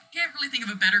can't really think of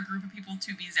a better group of people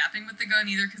to be zapping with the gun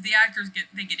either, because the actors get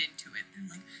into it. They're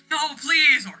like, no,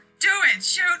 please, or do it,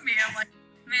 shoot me. I'm like,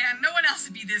 man, no one else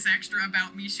would be this extra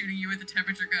about me shooting you with a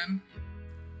temperature gun.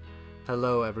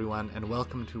 Hello everyone, and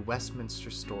welcome to Westminster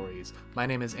Stories. My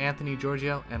name is Anthony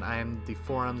Giorgio, and I am the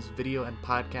forum's video and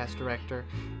podcast director,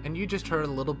 and you just heard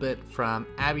a little bit from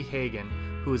Abbie Hagen,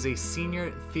 who is a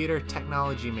senior theater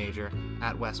technology major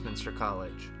at Westminster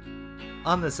College.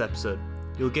 On this episode,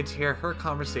 you'll get to hear her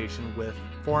conversation with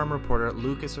forum reporter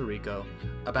Lucas Arico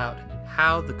about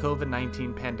how the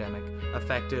COVID-19 pandemic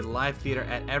affected live theater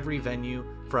at every venue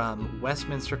from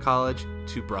Westminster College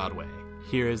to Broadway.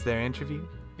 Here is their interview.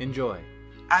 Enjoy.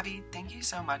 Abbie, thank you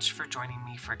so much for joining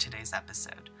me for today's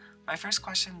episode. My first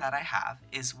question that I have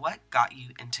is, what got you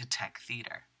into tech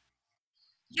theater?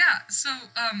 Yeah, so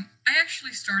I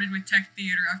actually started with tech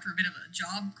theater after a bit of a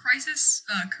job crisis,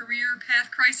 career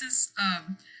path crisis.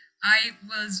 I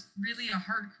was really a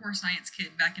hardcore science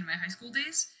kid back in my high school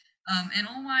days, and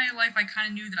all my life I kind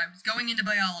of knew that I was going into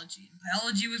biology, and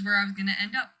biology was where I was going to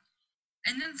end up.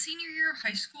 And then senior year of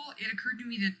high school, it occurred to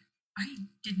me that I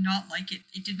did not like it.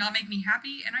 It did not make me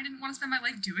happy, and I didn't want to spend my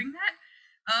life doing that.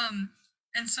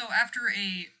 And so after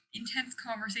a intense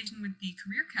conversation with the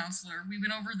career counselor, we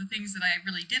went over the things that I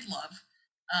really did love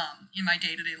in my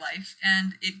day-to-day life,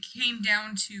 and it came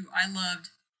down to I loved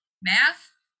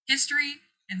math, history,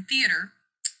 and theater,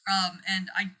 and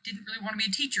I didn't really want to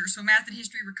be a teacher, so math and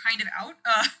history were kind of out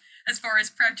as far as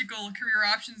practical career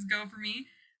options go for me.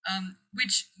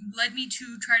 Which led me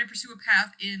to try to pursue a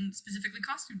path in specifically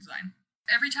costume design.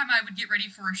 Every time I would get ready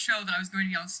for a show that I was going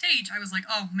to be on stage, I was like,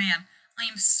 oh man, I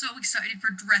am so excited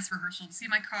for dress rehearsal to see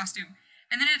my costume.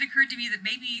 And then it occurred to me that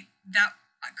maybe that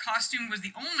costume was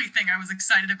the only thing I was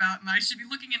excited about, and I should be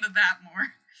looking into that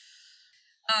more.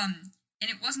 And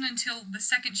it wasn't until the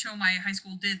second show my high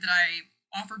school did that I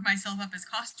offered myself up as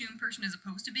costume person as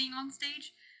opposed to being on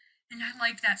stage, and I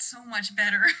liked that so much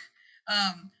better.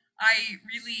 I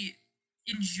really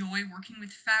enjoy working with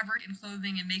fabric and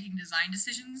clothing and making design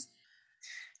decisions.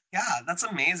 Yeah, that's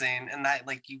amazing. And that,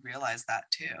 you realize that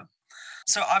too.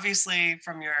 So obviously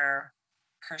from your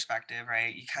perspective,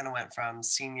 right, you kind of went from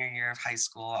senior year of high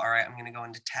school, all right, I'm going to go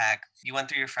into tech. You went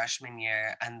through your freshman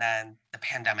year and then the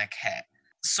pandemic hit.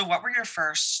 So what were your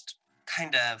first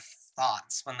kind of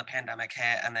thoughts when the pandemic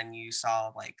hit and then you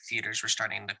saw theaters were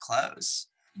starting to close?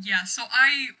 Yeah, so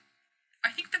I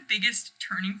think the biggest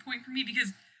turning point for me,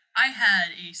 because I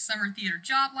had a summer theater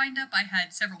job lined up, I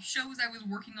had several shows I was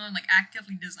working on,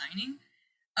 actively designing,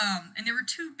 and there were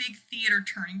two big theater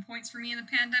turning points for me in the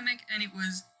pandemic, and it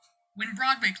was when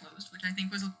Broadway closed, which I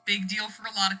think was a big deal for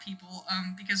a lot of people,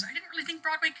 because I didn't really think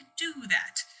Broadway could do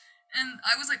that, and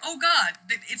I was like, oh god,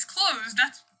 it's closed,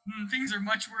 things are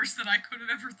much worse than I could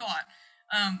have ever thought,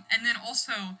 and then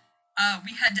also,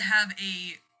 we had to have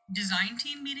a design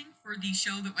team meeting for the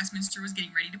show that Westminster was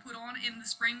getting ready to put on in the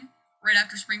spring, right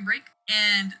after spring break,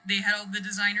 and they had all the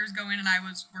designers go in, and I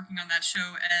was working on that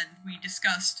show, and we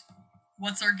discussed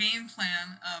what's our game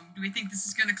plan. Do we think this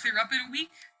is going to clear up in a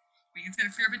week? We think it's going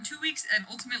to clear up in 2 weeks, and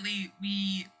ultimately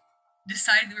we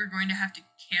decided that we were going to have to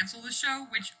cancel the show,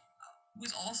 which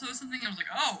was also something I was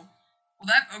like, oh,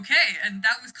 well, okay, and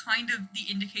that was kind of the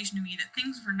indication to me that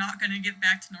things were not going to get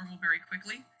back to normal very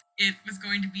quickly. It was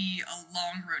going to be a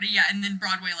long road. Yeah, and then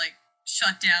Broadway,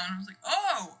 shut down. I was like,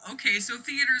 oh, okay, so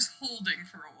theater's holding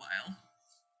for a while.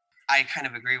 I kind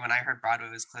of agree. When I heard Broadway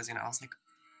was closing, I was like,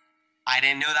 I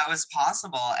didn't know that was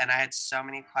possible, and I had so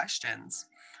many questions.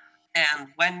 And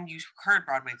when you heard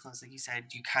Broadway close, like you said,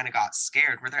 you kind of got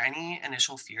scared. Were there any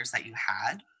initial fears that you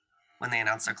had when they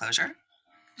announced their closure?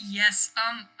 Yes,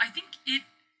 I think it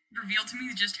revealed to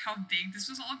me just how big this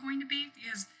was all going to be,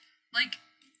 because,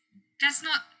 that's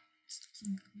not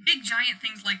big giant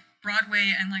things like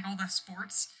Broadway and all the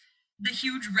sports, the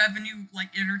huge revenue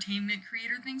entertainment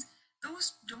creator things,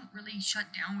 those don't really shut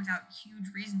down without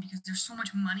huge reason, because there's so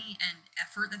much money and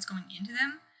effort that's going into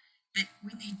them that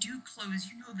when they do close,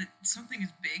 you know that something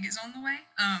as big is on the way.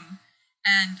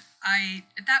 And I,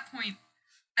 at that point,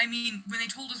 I mean, when they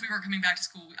told us we weren't coming back to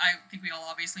school, I think we all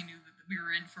obviously knew that we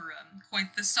were in for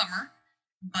quite the summer,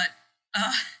 but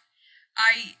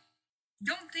I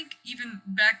don't think even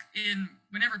back in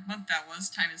whenever month that was,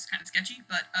 time is kind of sketchy,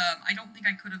 but I don't think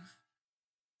I could have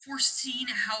foreseen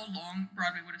how long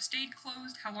Broadway would have stayed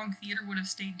closed, how long theater would have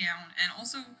stayed down, and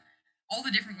also all the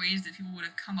different ways that people would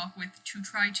have come up with to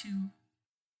try to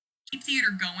keep theater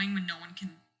going when no one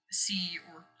can see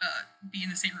or be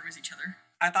in the same room as each other.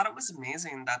 I thought it was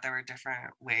amazing that there were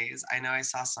different ways. I know I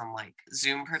saw some like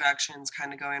Zoom productions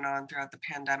kind of going on throughout the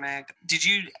pandemic. Did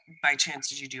you, by chance,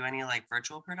 did you do any like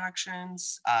virtual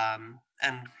productions?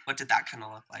 And what did that kind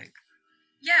of look like?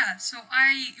 Yeah, so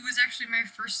it was actually my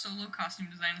first solo costume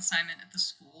design assignment at the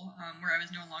school, where I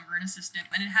was no longer an assistant,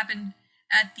 and it happened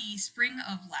at the spring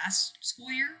of last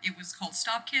school year. It was called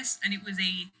Stop Kiss, and it was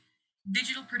a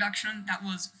digital production that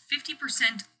was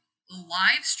 50%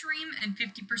 live stream and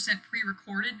 50%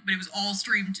 pre-recorded, but it was all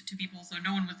streamed to people, so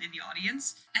no one was in the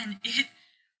audience, and it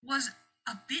was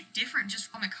a bit different just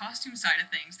on the costume side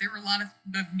of things. There were a lot of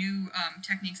new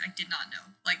techniques I did not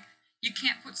know, like you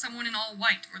can't put someone in all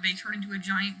white or they turn into a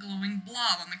giant glowing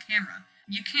blob on the camera.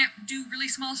 You can't do really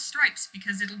small stripes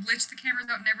because it'll glitch the cameras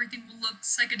out and everything will look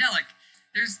psychedelic.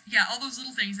 There's, yeah, all those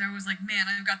little things. I was like, man,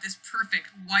 I've got this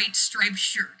perfect white striped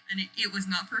shirt. And it was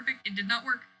not perfect. It did not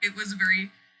work. It was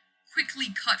very quickly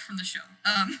cut from the show.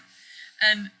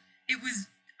 And it was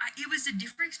a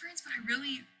different experience, but I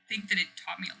really think that it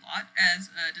taught me a lot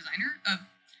as a designer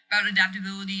about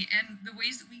adaptability and the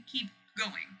ways that we keep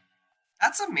going.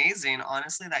 That's amazing,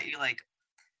 honestly, that you like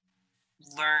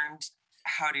learned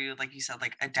how to, like you said,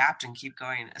 like adapt and keep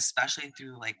going, especially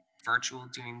through like virtual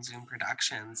doing Zoom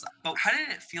productions. But how did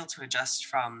it feel to adjust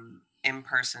from in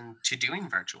person to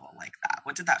doing virtual like that?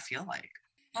 What did that feel like?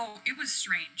 Oh, it was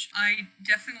strange. I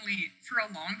definitely, for a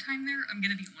long time there, I'm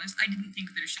going to be honest, I didn't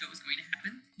think that a show was going to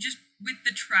happen. Just with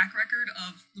the track record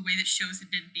of the way that shows had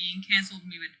been being canceled,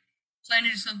 and we would plan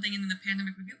to do something, and then the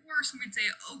pandemic would get worse, and we'd say,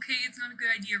 okay, it's not a good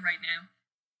idea right now.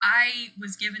 I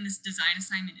was given this design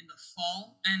assignment in the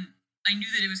fall, and I knew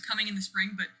that it was coming in the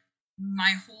spring, but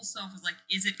my whole self was like,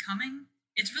 is it coming?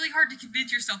 It's really hard to convince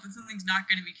yourself that something's not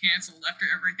going to be canceled after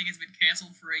everything has been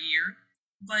canceled for a year.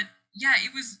 But yeah,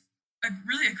 it was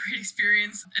really a great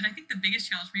experience. And I think the biggest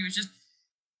challenge for me was just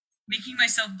making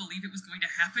myself believe it was going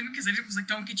to happen, because I was like,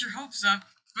 don't get your hopes up.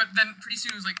 But then pretty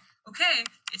soon it was like, okay,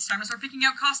 it's time to start picking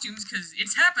out costumes because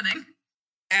it's happening.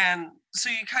 And so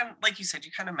you kind of, like you said,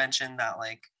 you kind of mentioned that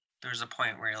like there's a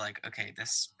point where you're like, okay,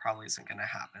 this probably isn't going to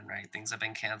happen, right? Things have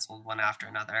been canceled one after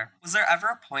another. Was there ever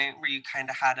a point where you kind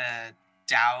of had a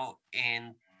doubt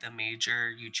in the major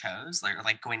you chose,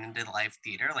 like going into live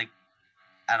theater, like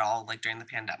at all, like during the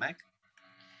pandemic?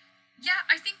 Yeah,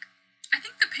 I think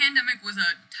the pandemic was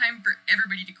a time for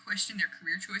everybody to question their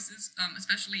career choices,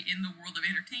 especially in the world of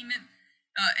entertainment.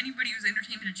 Anybody who's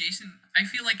entertainment adjacent, I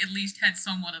feel like at least had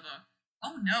somewhat of a,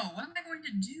 oh no, what am I going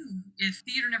to do if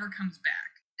theater never comes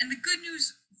back? And the good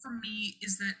news for me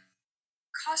is that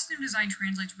costume design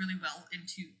translates really well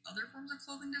into other forms of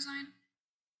clothing design.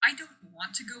 I don't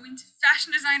want to go into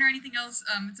fashion design or anything else.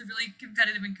 It's a really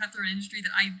competitive and cutthroat industry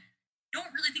that I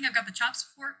don't really think I've got the chops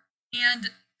for.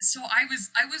 And so I was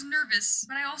nervous,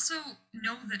 but I also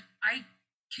know that I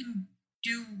can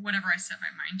do whatever I set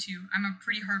my mind to. I'm a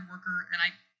pretty hard worker, and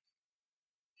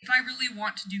if I really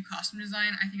want to do costume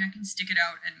design, I think I can stick it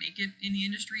out and make it in the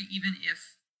industry, even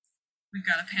if we've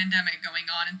got a pandemic going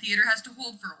on and theater has to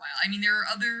hold for a while. I mean, there are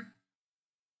other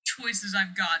choices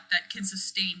I've got that can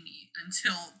sustain me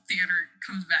until theater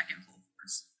comes back in full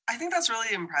force. I think that's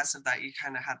really impressive that you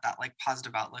kind of had that like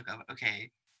positive outlook of,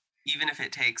 okay, even if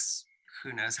it takes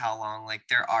who knows how long, like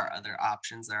there are other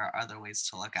options, there are other ways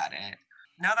to look at it.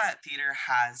 Now that theater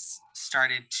has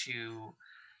started to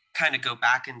kind of go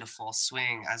back into full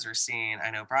swing, as we're seeing,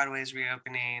 I know Broadway's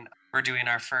reopening. We're doing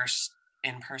our first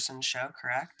in-person show,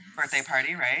 correct? Birthday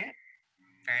party, right?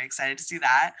 Very excited to see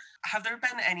that. Have there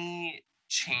been any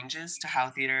changes to how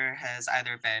theater has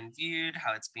either been viewed,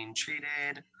 how it's being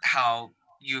treated, how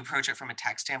you approach it from a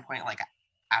tech standpoint, like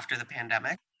after the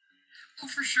pandemic? Oh,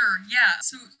 for sure. Yeah.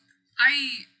 So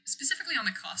specifically on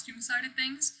the costume side of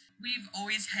things, we've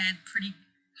always had pretty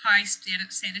high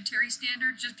sanitary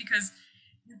standards just because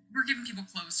we're giving people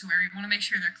clothes to wear. We want to make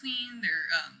sure they're clean, they're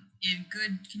in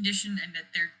good condition, and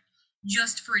that they're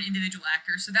just for an individual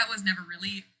actor. So that was never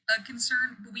really a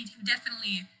concern, but we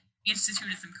definitely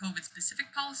instituted some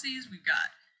COVID-specific policies. We've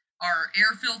got our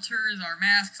air filters, our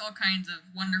masks, all kinds of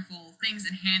wonderful things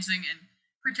enhancing and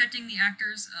protecting the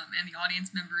actors and the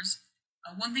audience members.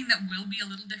 One thing that will be a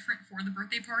little different for the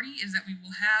birthday party is that we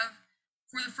will have,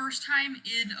 for the first time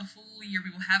in a full year, we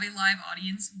will have a live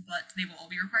audience, but they will all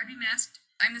be required to be masked.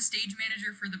 I'm the stage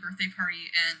manager for the birthday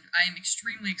party, and I am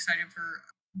extremely excited for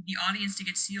the audience to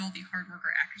get to see all the hard work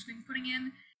our actors have been putting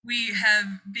in. We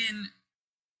have been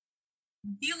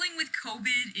dealing with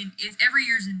COVID every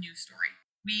year's a news story.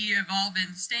 We have all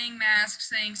been staying masked,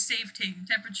 staying safe, taking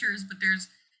temperatures, but there's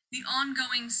the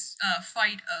ongoing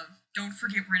fight of don't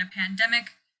forget we're in a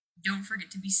pandemic, don't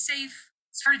forget to be safe.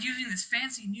 started using this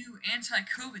fancy new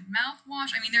anti-COVID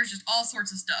mouthwash. I mean, there's just all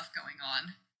sorts of stuff going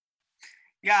on.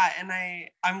 Yeah, and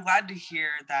I'm glad to hear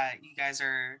that you guys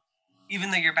are,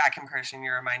 even though you're back in person,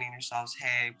 you're reminding yourselves,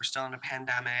 hey, we're still in a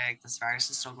pandemic, this virus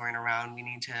is still going around, we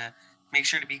need to make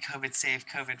sure to be COVID safe,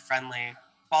 COVID friendly,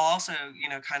 while also,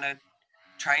 kind of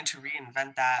trying to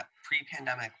reinvent that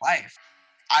pre-pandemic life.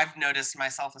 I've noticed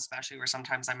myself, especially where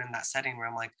sometimes I'm in that setting where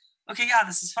I'm like, okay, yeah,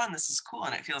 this is fun, this is cool,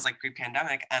 and it feels like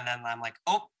pre-pandemic, and then I'm like,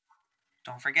 oh,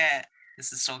 don't forget,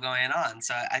 this is still going on.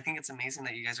 So I think it's amazing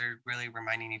that you guys are really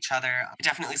reminding each other. It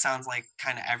definitely sounds like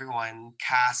kind of everyone,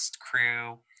 cast,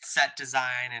 crew, set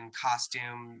design, and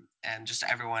costume, and just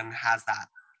everyone has that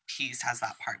piece, has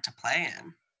that part to play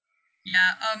in.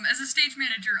 Yeah, as a stage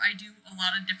manager, I do a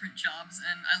lot of different jobs,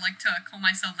 and I like to call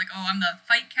myself, like, oh, I'm the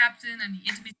fight captain, I'm the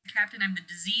intimacy captain, I'm the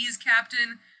disease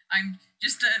captain, I'm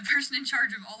just a person in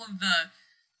charge of all of the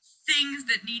things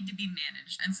that need to be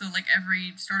managed. And so, like,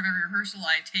 every start of every rehearsal,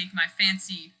 I take my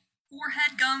fancy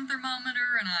forehead gun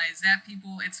thermometer, and I zap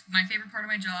people. It's my favorite part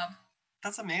of my job.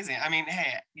 That's amazing. I mean,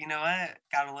 hey, you know what?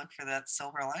 Gotta look for that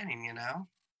silver lining,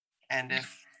 And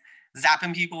if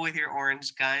zapping people with your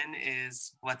orange gun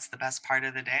is what's the best part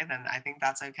of the day, then I think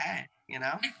that's okay,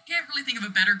 I can't really think of a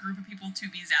better group of people to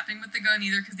be zapping with the gun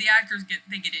either, because the actors get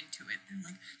into it. They're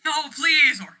like, no,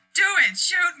 please, or do it,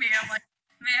 shoot me. I'm like,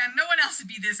 man, no one else would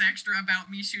be this extra about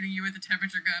me shooting you with a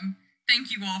temperature gun. Thank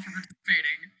you all for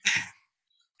participating.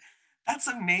 That's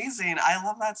amazing. I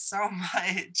love that so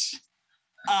much.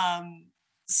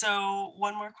 So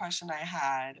one more question I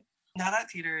had. Now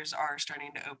that theaters are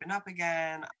starting to open up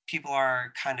again, people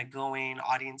are kind of going,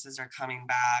 audiences are coming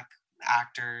back,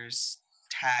 actors,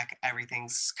 tech,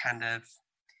 everything's kind of,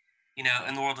 in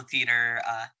the world of theater,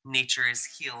 nature is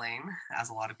healing, as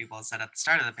a lot of people have said at the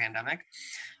start of the pandemic.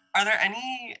 Are there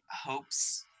any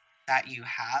hopes that you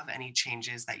have, any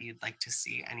changes that you'd like to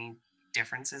see, any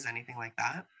differences, anything like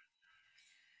that?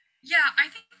 Yeah, I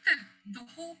think that the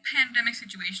whole pandemic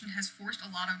situation has forced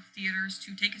a lot of theaters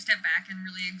to take a step back and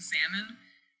really examine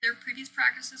their previous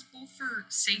practices, both for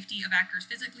safety of actors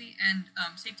physically and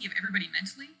safety of everybody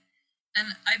mentally.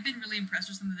 And I've been really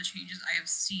impressed with some of the changes I have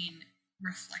seen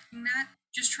reflecting that.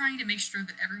 Just trying to make sure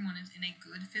that everyone is in a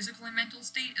good physical and mental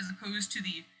state, as opposed to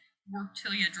the work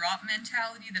till you drop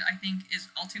mentality that I think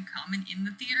is all too common in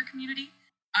the theater community.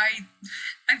 I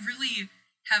really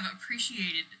have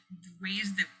appreciated the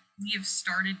ways that we have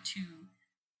started to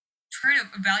try to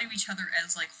value each other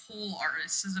as like whole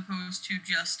artists, as opposed to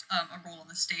just a role on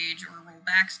the stage or a role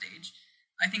backstage.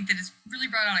 I think that it's really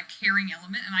brought out a caring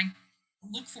element, and I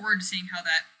look forward to seeing how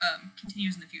that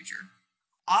continues in the future.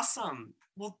 Awesome.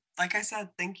 Well, like I said,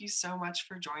 thank you so much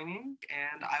for joining,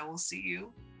 and I will see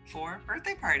you for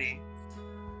birthday party.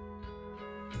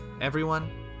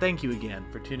 Everyone, thank you again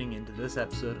for tuning into this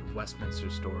episode of Westminster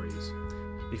Stories.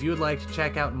 If you would like to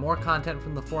check out more content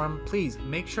from the forum, please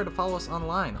make sure to follow us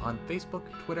online on Facebook,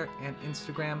 Twitter, and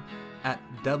Instagram at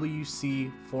WC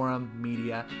Forum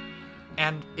Media.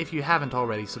 And if you haven't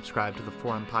already subscribed to the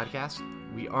Forum podcast,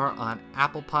 we are on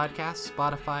Apple Podcasts,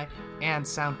 Spotify, and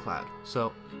SoundCloud.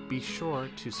 So be sure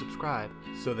to subscribe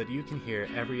so that you can hear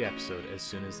every episode as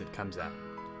soon as it comes out.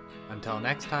 Until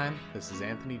next time, this is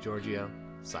Anthony Giorgio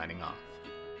signing off.